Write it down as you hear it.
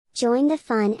Join the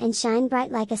fun and shine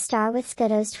bright like a star with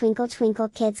Skoodos Twinkle Twinkle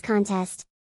Kids Contest.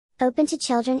 Open to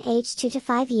children aged 2 to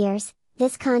 5 years,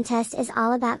 this contest is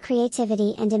all about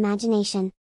creativity and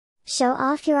imagination. Show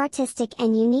off your artistic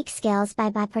and unique skills by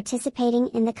participating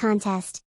in the contest.